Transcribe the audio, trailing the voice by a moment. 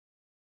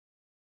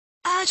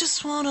I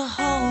just wanna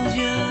hold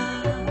you,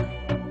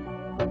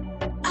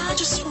 I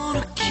just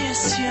wanna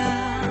kiss you,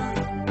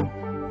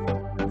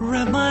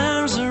 wrap my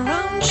arms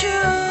around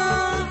you,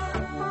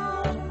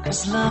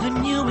 'cause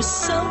loving you is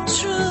so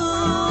true.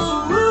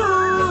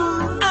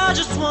 I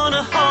just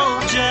wanna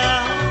hold you,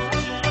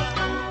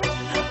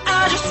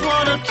 I just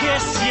wanna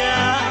kiss you,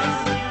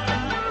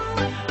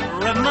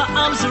 wrap my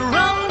arms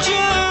around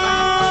you,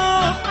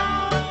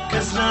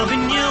 'cause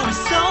loving you is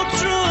so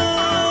true.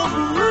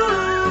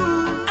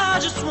 I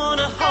just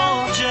wanna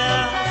hold you.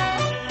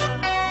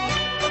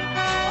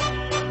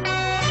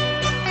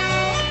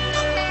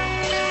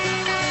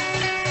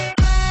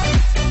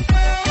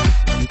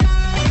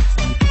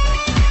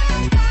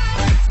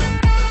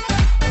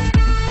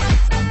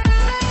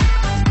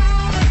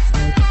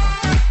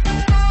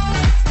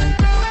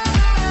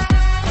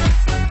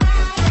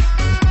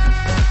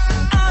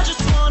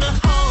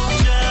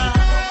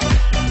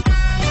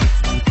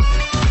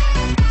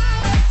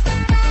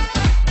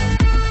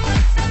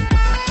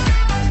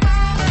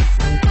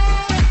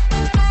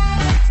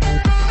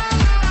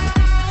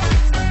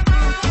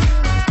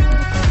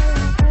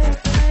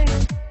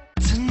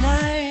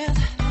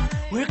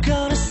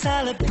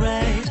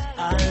 Celebrate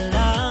our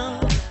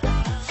love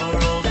for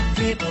all the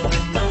people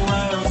in the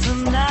world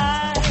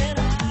tonight.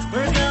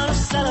 We're gonna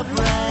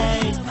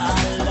celebrate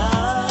our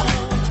love.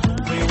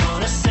 We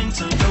wanna sing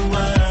to the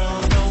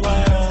world, the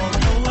world,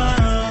 the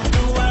world,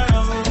 the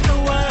world, the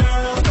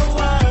world, the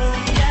world,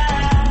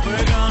 yeah.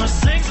 We're gonna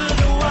sing to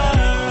the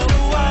world,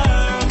 the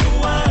world, the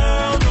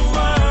world, the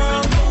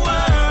world, the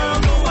world,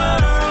 the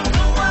world,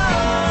 the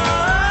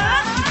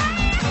world.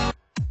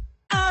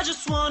 I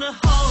just wanna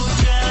hold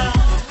you.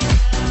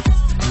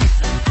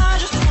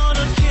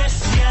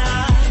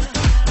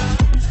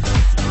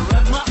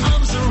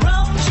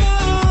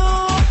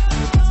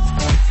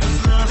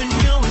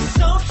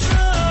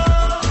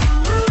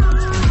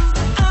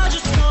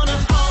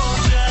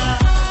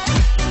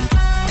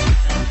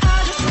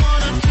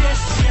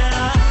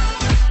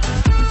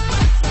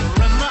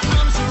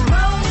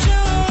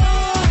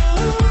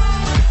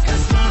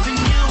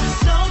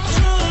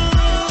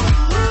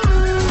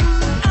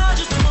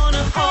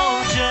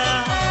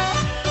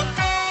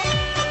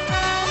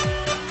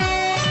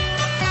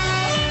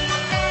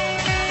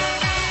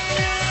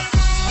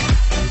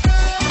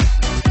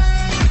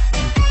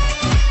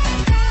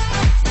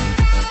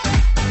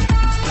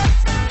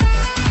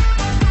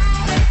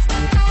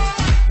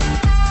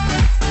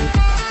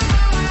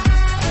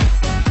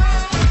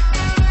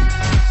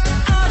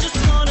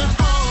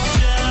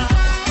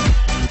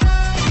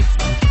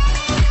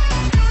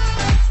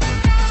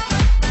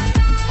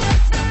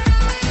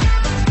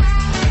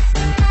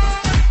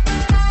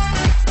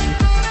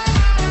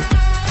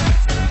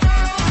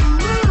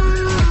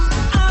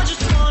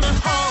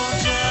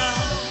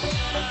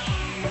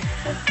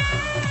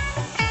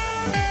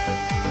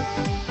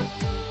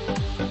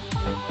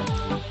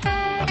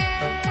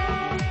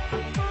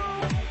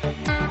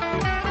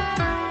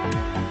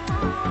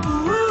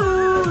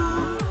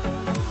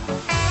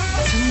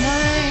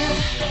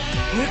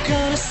 We're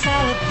gonna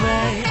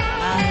celebrate